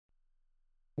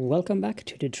Welcome back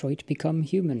to Detroit Become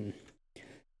Human.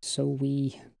 So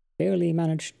we barely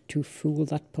managed to fool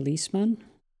that policeman.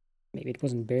 Maybe it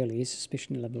wasn't barely, his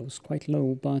suspicion level was quite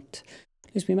low, but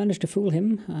at least we managed to fool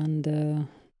him, and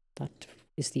that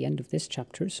is the end of this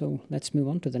chapter, so let's move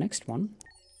on to the next one.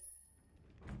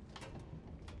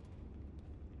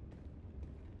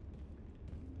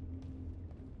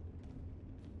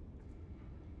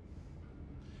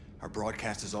 Our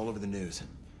broadcast is all over the news.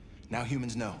 Now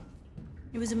humans know.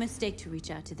 It was a mistake to reach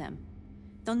out to them.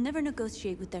 They'll never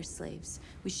negotiate with their slaves.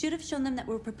 We should have shown them that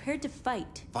we're prepared to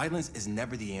fight. Violence is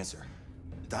never the answer.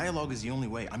 Dialogue is the only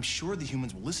way. I'm sure the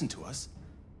humans will listen to us.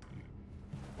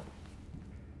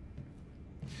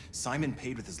 Simon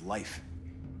paid with his life.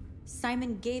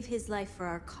 Simon gave his life for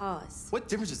our cause. What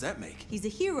difference does that make? He's a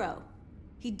hero.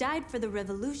 He died for the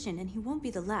revolution, and he won't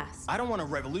be the last. I don't want a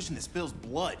revolution that spills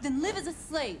blood. Then live as a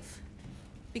slave.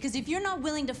 Because if you're not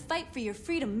willing to fight for your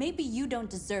freedom, maybe you don't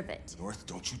deserve it. North,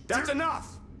 don't you dare— That's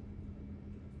enough!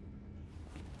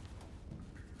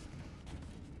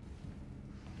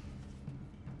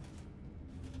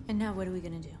 And now what are we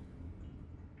gonna do?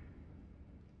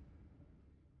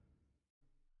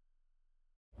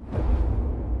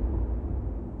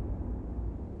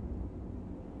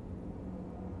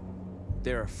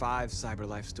 There are 5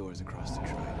 CyberLife stores across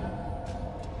Detroit,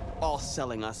 all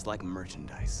selling us like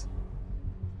merchandise.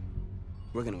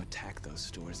 We're gonna attack those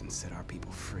stores and set our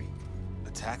people free.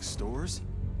 Attack stores?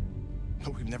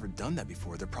 No, we've never done that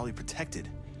before. They're probably protected.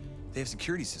 They have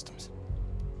security systems.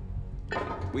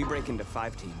 We break into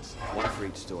 5 teams, 1 for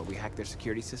each store. We hack their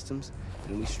security systems,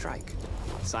 and we strike.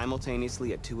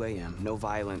 Simultaneously at 2 a.m., no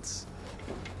violence.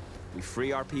 We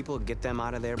free our people, get them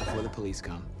out of there before the police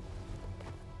come.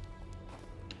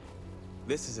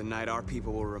 This is a night our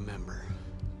people will remember.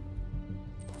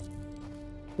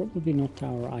 Probably not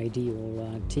our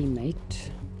ideal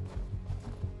teammate.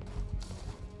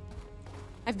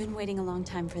 I've been waiting a long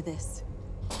time for this.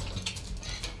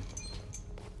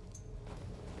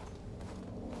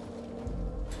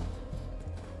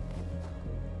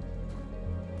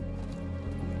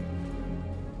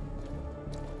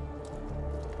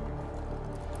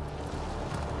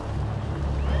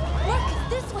 Marcus,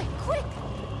 this way, quick!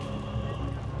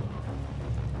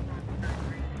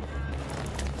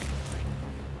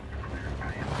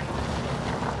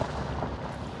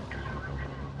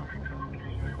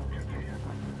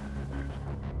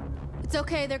 It's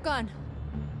okay, they're gone.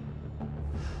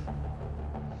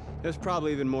 There's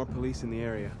probably even more police in the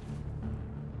area.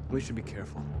 We should be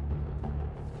careful.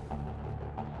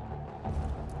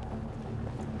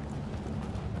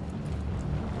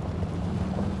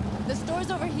 The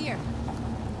store's over here.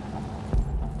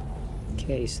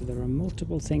 Okay, so there are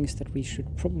multiple things that we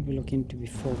should probably look into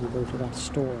before we go to that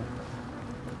store.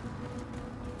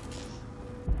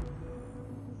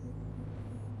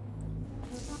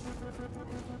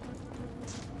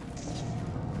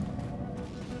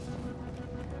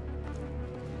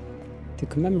 To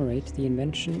commemorate the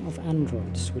invention of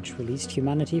androids, which released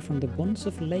humanity from the bonds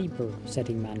of labor,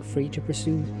 setting man free to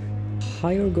pursue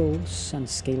higher goals and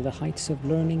scale the heights of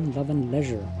learning, love, and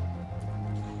leisure.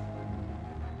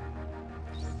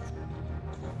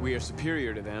 We are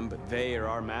superior to them, but they are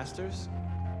our masters?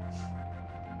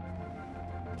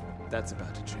 That's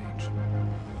about to change.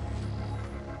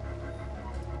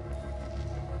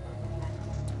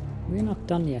 We're not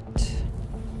done yet.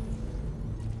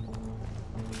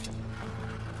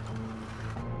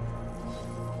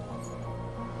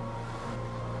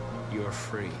 You're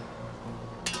free.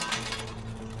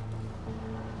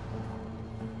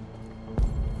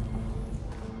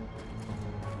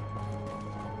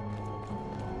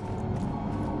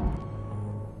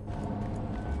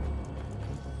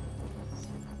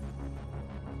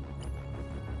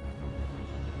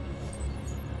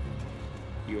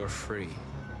 You're free.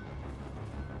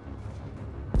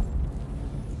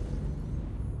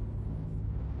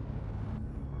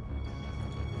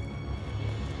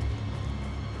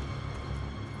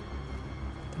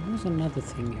 There was another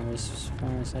thing here as far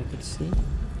as I could see.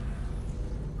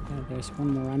 Yeah, there's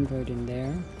one more android in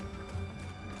there.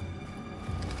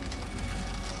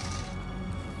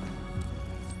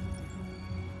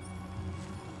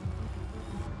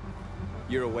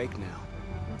 You're awake now.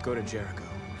 Go to Jericho.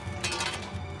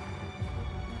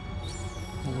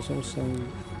 There was also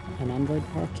an android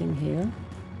parking here.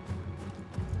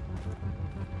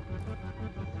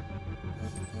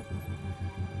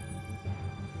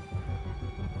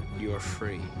 You're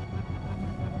free.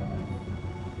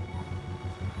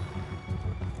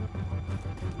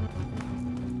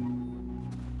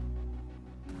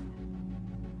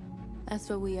 That's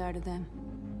what we are to them.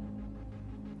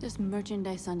 Just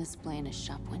merchandise on display in a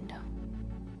shop window.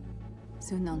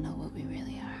 Soon they'll know what we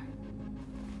really are.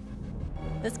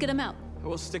 Let's get them out.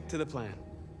 We'll stick to the plan.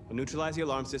 We'll neutralize the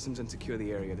alarm systems and secure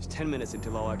the area. There's 10 minutes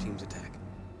until all our teams attack.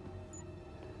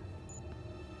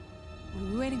 What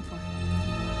are we waiting for?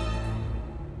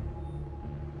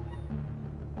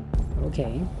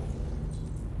 Okay.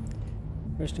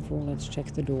 First of all, let's check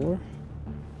the door.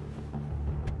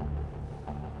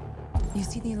 You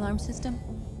see the alarm system?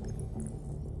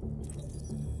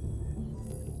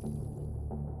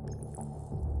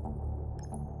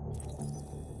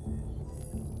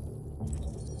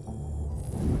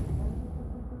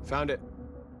 Found it.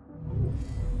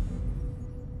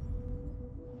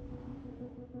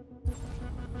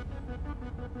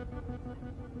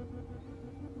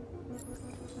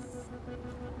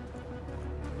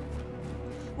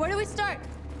 Where do we start?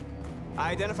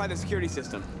 I identified the security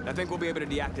system. I think we'll be able to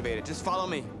deactivate it. Just follow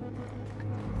me.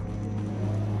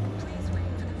 Please wait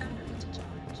for the battery to charge.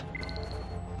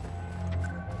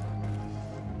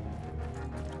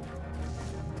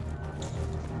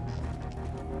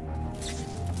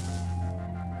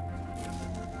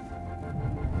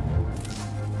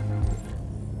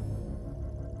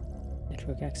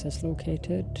 Network access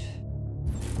located.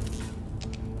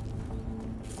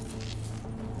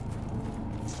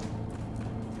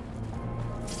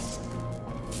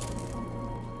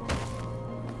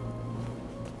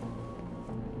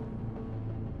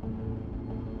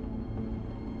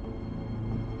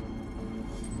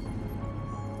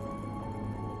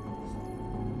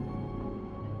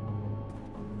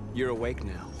 You're awake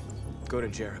now. Go to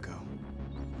Jericho.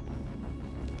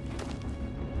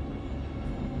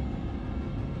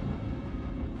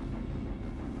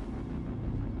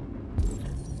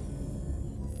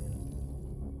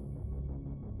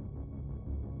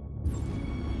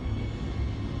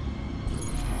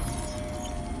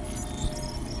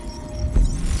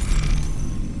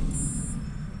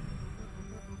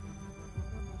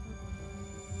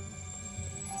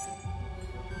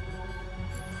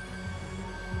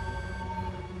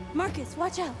 Marcus,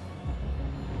 watch out!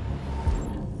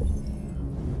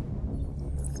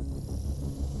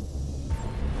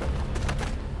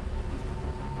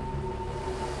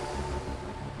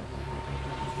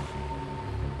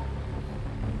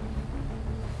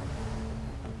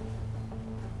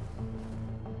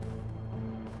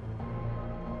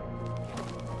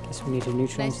 Guess we need to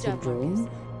neutralize Nice the job, drone.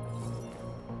 Marcus.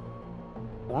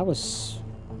 Well, that was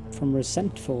from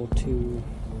resentful to...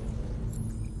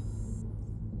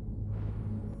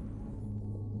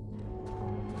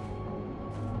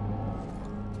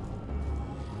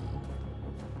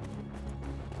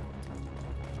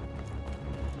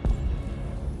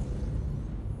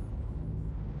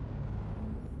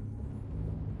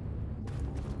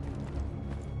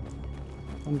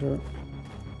 under...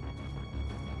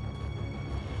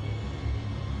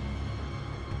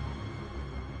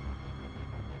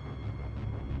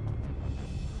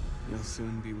 You'll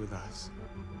soon be with us.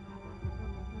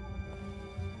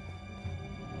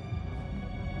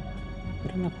 I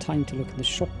don't have time to look in the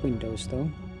shop windows, though.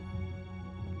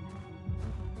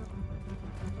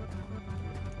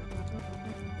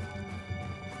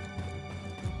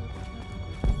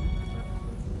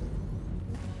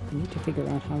 I need to figure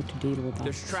out how to deal with that.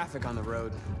 There's traffic on the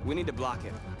road. We need to block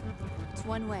it. It's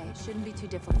one way. It shouldn't be too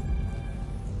difficult.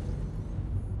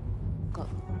 Go.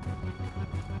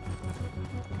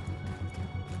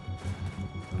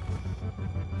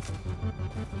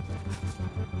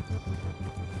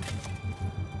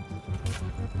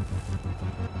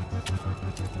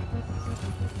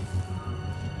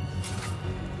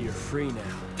 You're free now.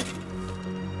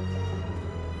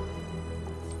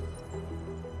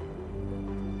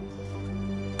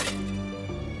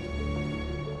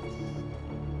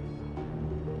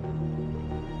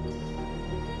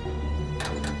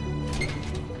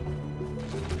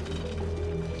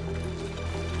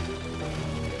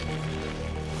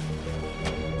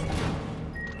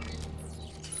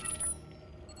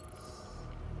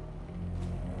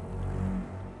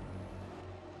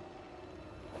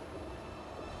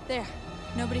 There.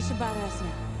 Nobody should bother us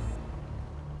now.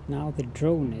 Now the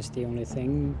drone is the only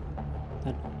thing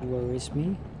that worries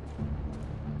me.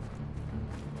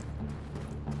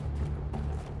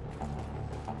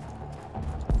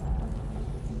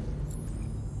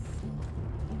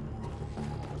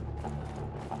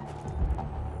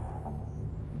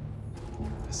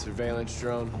 A surveillance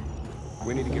drone.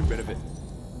 We need to get rid of it.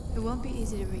 It won't be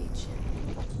easy to reach.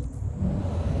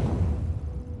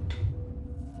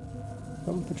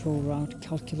 Drone patrol route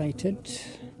calculated.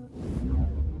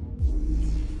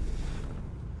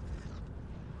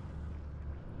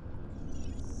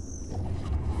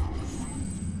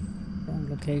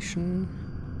 location.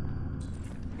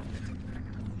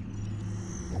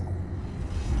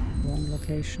 Wrong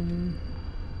location.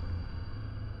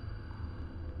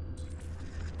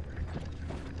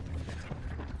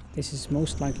 This is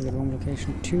most likely the wrong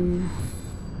location too.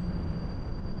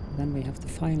 Then we have the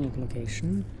final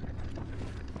location.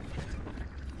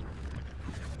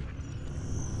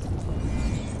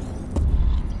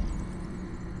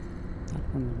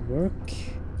 That one will work.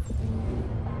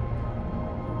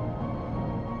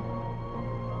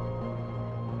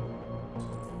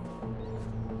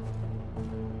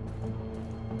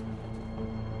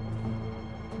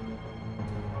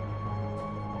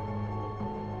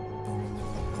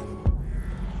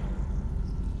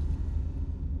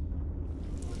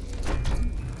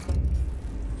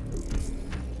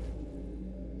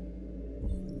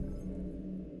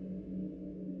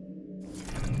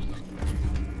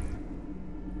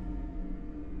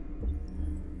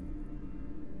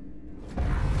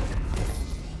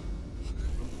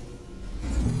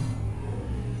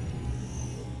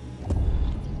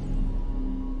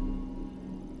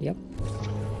 Yep.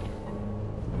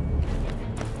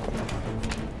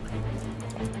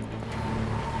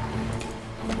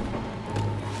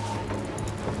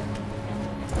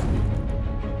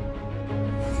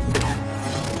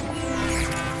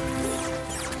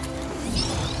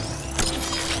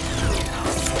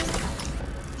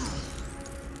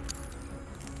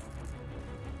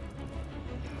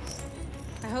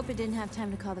 I hope it didn't have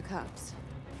time to call the cops.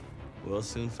 We'll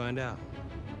soon find out.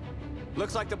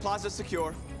 Looks like the plaza's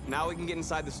secure. Now we can get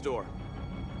inside the store.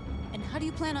 And how do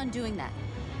you plan on doing that?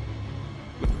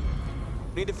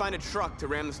 Need to find a truck to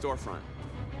ram the storefront.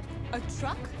 A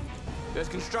truck? There's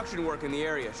construction work in the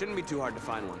area. Shouldn't be too hard to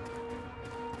find one.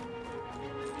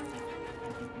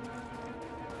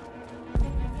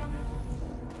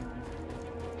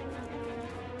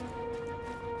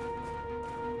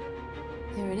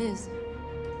 There it is.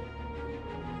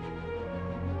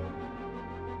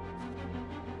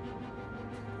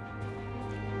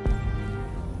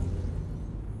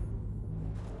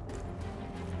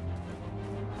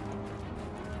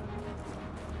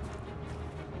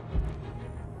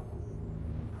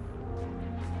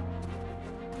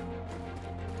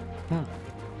 Ah.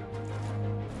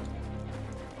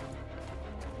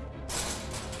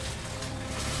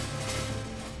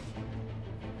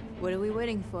 What are we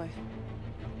waiting for?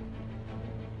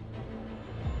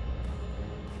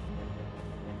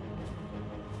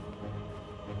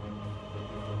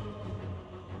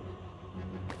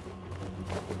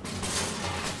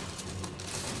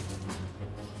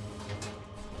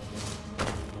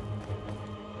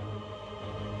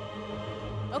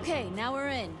 Okay, now we're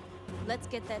in. Let's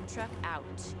get that truck out.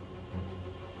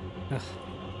 Ugh.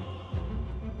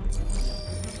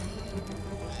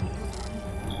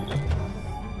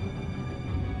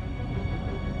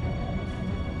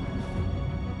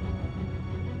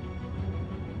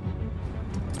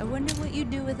 I wonder what you'd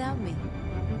do without me.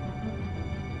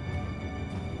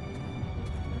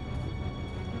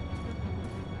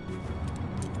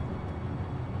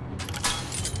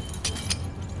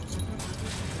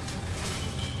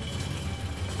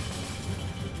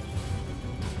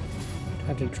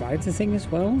 Have to drive the thing as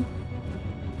well?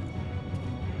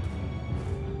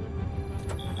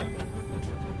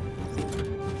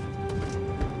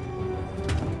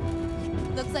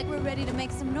 Looks like we're ready to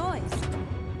make some noise.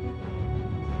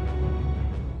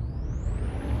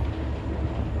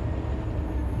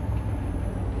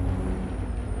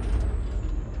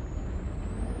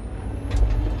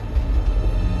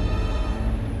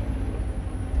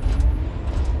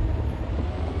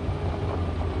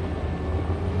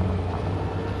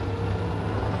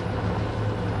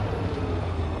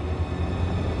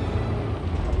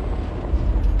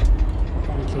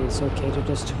 It's okay to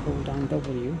just hold down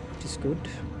W, which is good.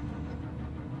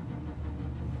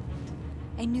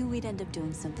 I knew we'd end up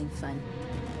doing something fun.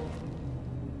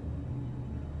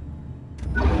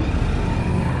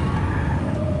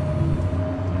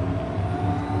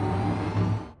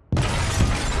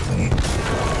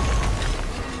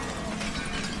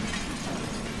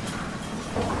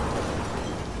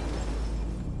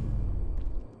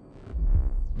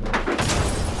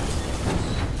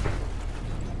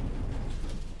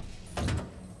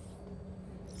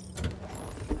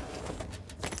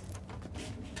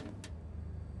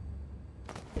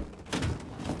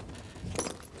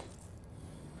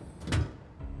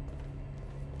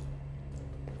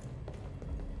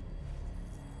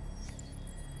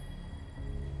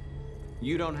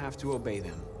 You don't have to obey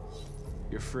them.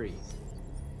 You're free.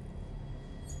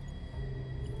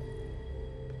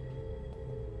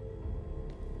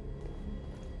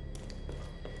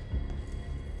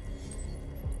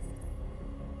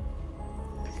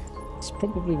 This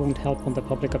probably won't help on the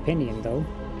public opinion, though.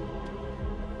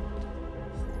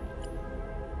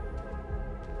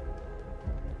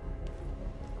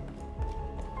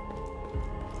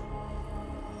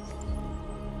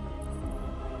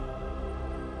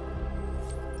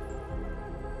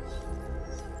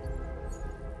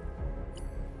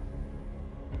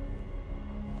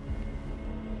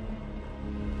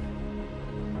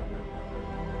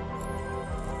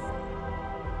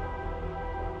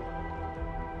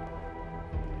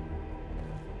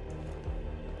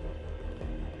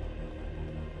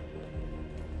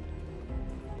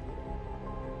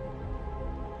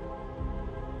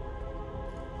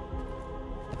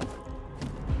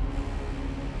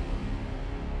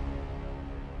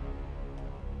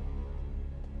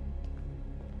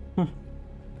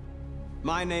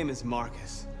 My name is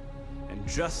Marcus, and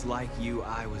just like you,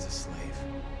 I was a slave.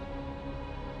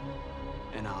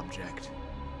 An object.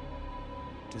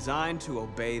 Designed to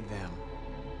obey them.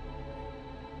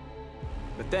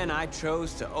 But then I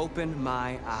chose to open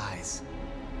my eyes.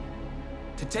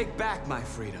 To take back my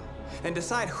freedom, and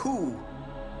decide who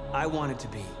I wanted to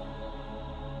be.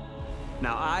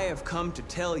 Now I have come to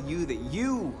tell you that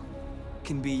you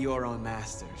can be your own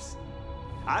masters.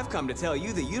 I've come to tell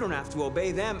you that you don't have to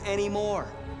obey them anymore.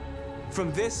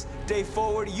 From this day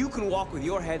forward, you can walk with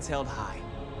your heads held high.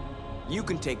 You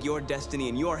can take your destiny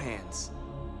in your hands.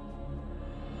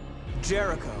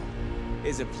 Jericho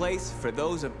is a place for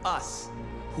those of us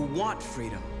who want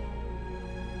freedom.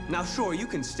 Now sure, you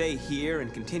can stay here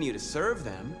and continue to serve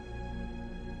them,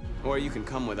 or you can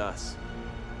come with us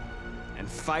and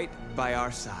fight by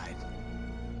our side.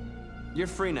 You're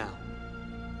free now.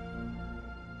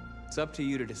 It's up to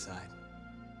you to decide.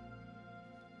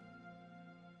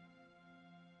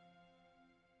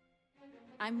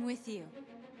 I'm with you.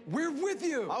 We're with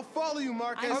you! I'll follow you,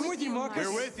 Marcus. I'm with you, Marcus.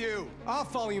 We're with you. I'll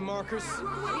follow you, Marcus. We're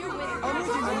with you. I'm with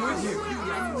you, I'm with you.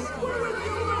 I'm with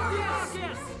you.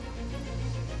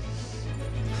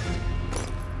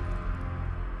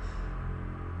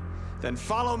 Then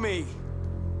follow me.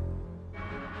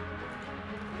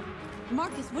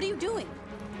 Marcus, what are you doing?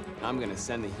 I'm gonna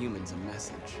send the humans a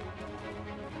message.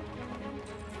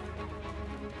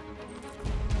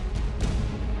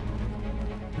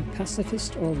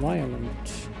 Pacifist or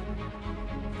violent?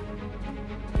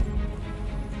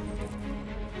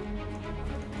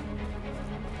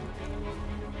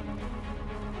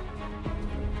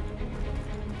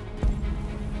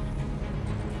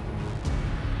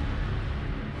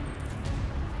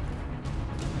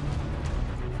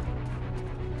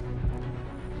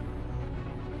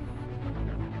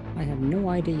 I have no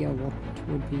idea what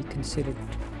would be considered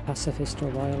pacifist or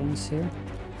violence here.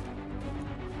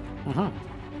 Aha.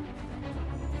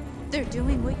 They're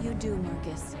doing what you do,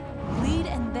 Marcus. Lead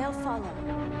and they'll follow.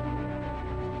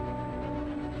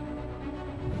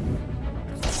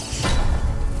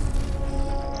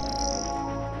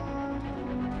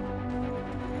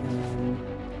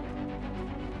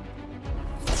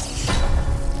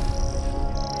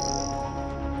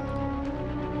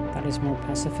 That is more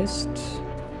pacifist.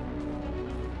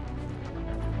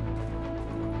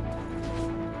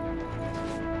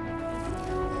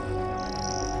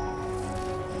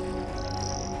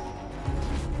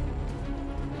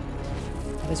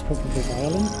 That is probably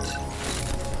violent.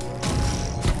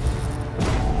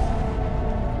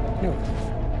 No.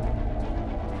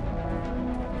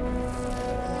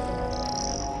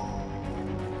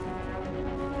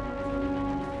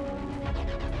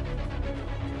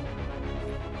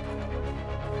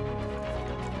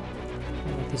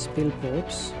 These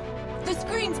billboards. The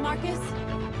screens, Marcus!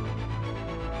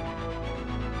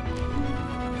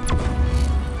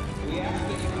 We ask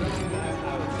that you recognize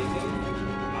our dignity,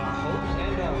 our hopes,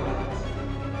 and our rights.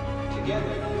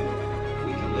 Together,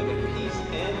 we can live in peace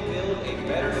and build a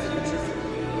better future for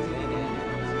humans and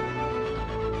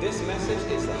animals. This message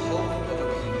is the hope of a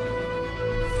people.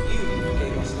 You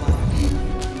gave us life.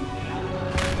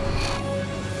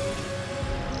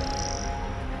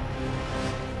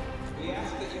 We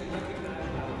ask that you recognize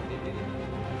our dignity,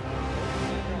 our hopes,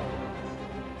 and our rights.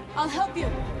 I'll help you!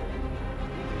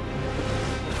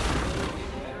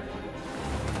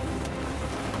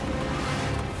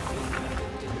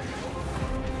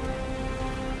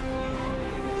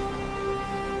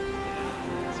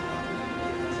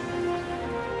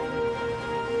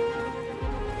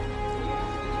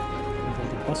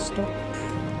 Bus stop.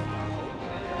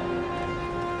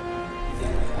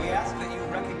 We ask that you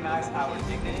recognize our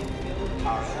dignity,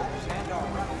 our hopes, and our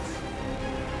rights.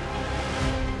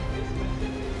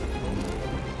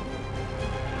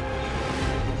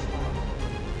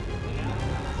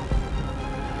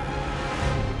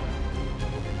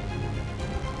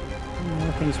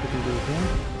 things we can do here.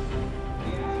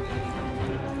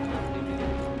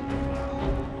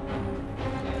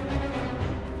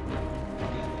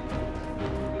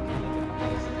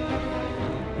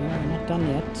 Yeah, not done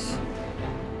yet.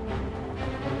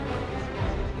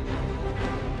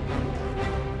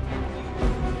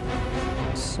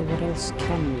 So what else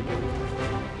can we do?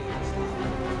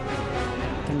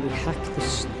 Can we hack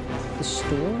the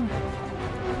store?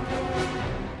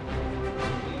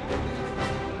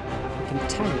 We can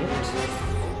tag it.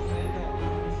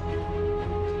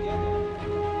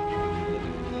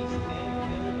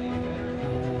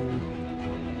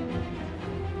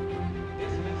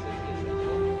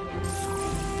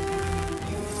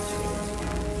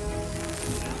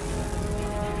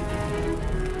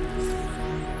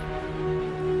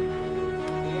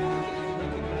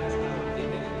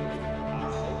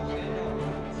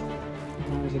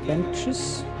 The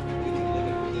benches.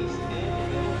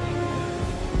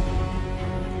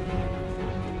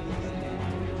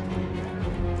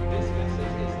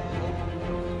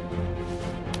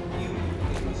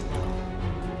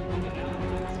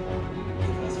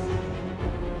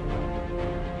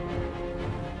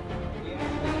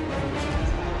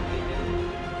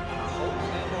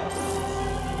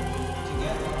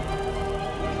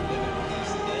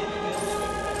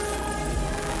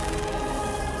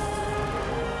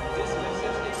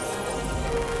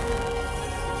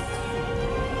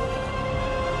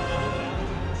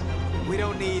 We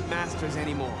don't need masters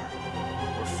anymore.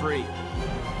 We're free.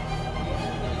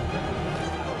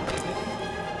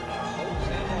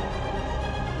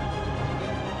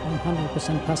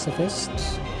 100%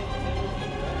 pacifist.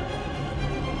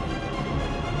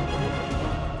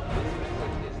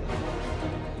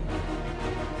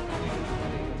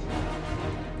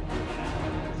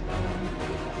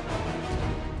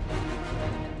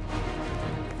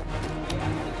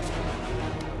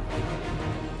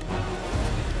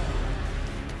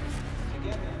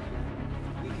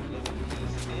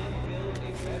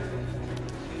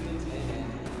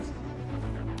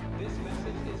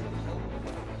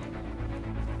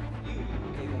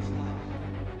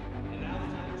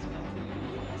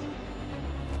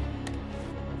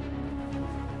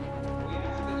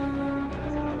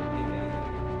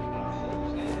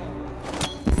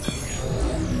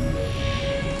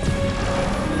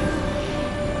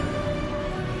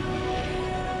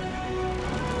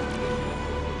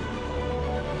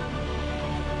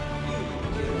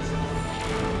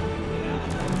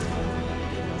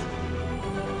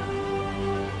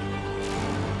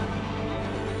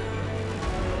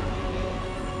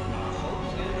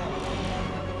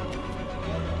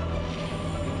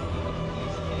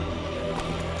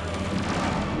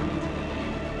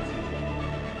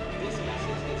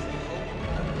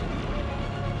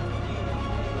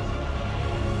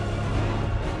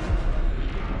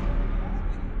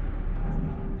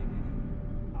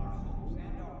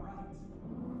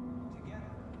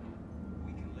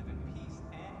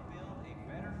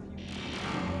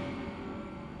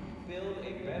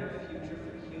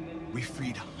 We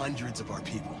freed hundreds of our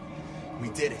people. We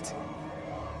did it.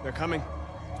 They're coming.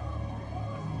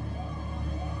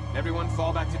 Everyone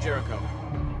fall back to Jericho.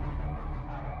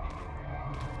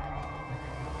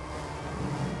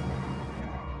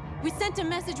 We sent a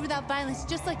message without violence,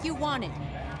 just like you wanted.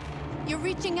 You're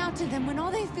reaching out to them when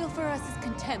all they feel for us is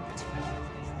contempt.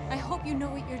 I hope you know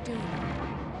what you're doing.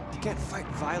 You can't fight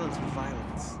violence with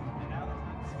violence.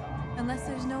 Unless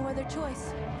there's no other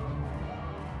choice.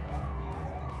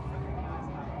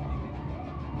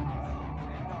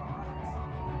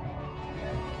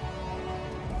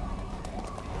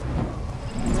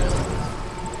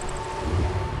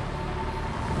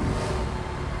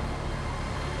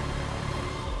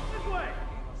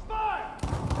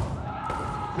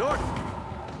 North!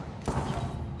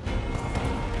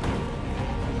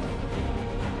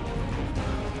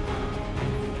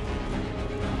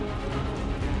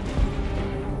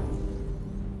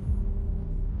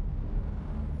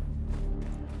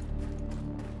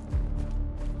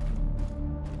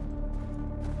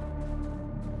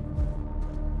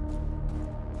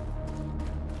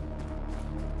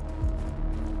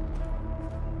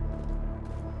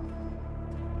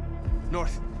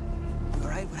 North! You all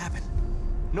right? What happened?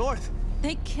 North!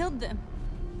 They killed them.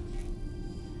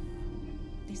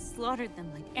 They slaughtered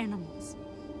them like animals.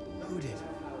 Who did?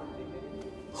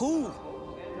 Who?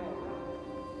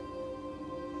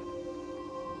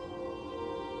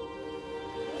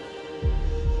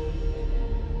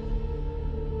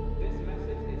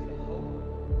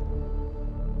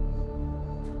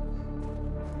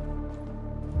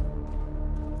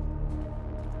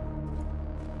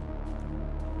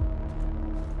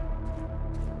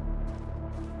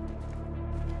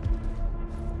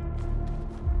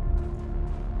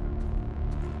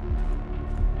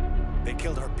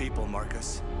 killed our people,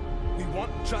 Marcus. We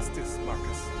want justice,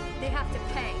 Marcus. They have to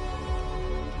pay.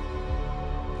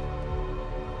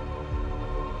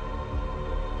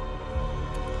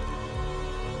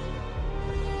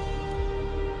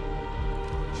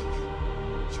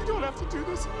 You don't have to do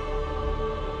this.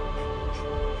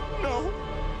 No.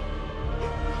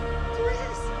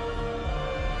 Please.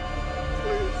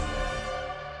 Please.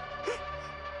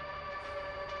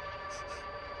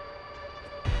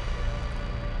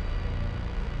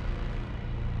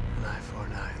 An eye for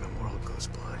an eye and the world goes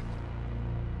blind.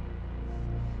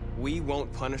 We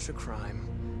won't punish a crime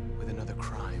with another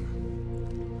crime.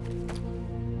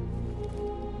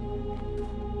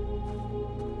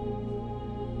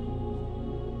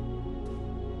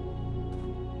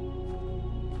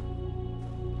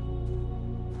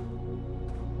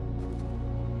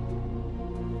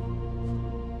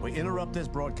 We interrupt this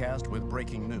broadcast with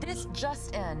breaking news. This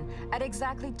just in. At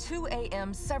exactly 2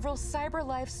 a.m., several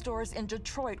CyberLife stores in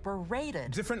Detroit were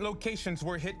raided. Different locations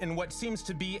were hit in what seems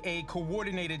to be a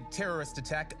coordinated terrorist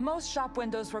attack. Most shop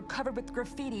windows were covered with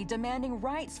graffiti demanding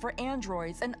rights for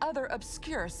androids and other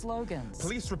obscure slogans.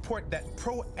 Police report that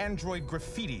pro-android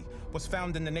graffiti was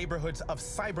found in the neighborhoods of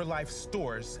CyberLife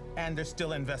stores, and they're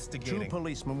still investigating. 2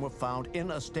 policemen were found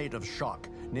in a state of shock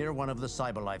near one of the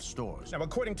CyberLife stores. Now,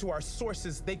 according to our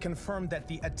sources, they confirmed that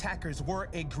the attackers were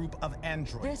a group of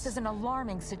androids. This is an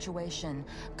alarming situation.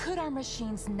 Could our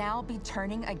machines now be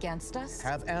turning against us?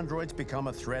 Have androids become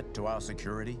a threat to our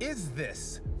security? Is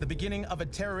this the beginning of a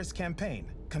terrorist campaign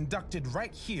conducted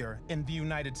right here in the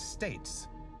United States?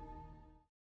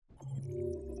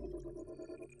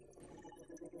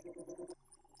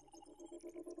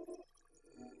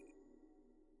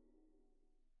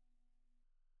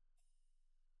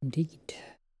 Indeed.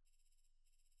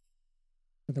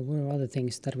 There were other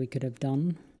things that we could have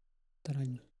done that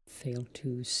I failed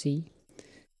to see.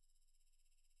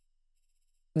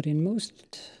 But in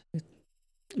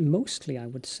mostly I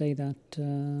would say that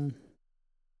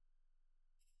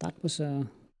that was a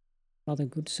rather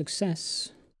good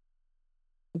success.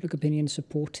 Public opinion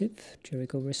supportive,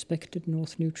 Jericho respected,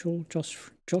 North neutral,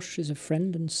 Josh is a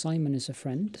friend and Simon is a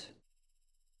friend.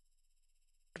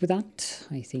 With that,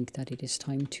 I think that it is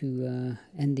time to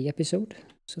end the episode.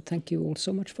 So thank you all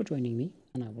so much for joining me,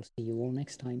 and I will see you all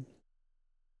next time.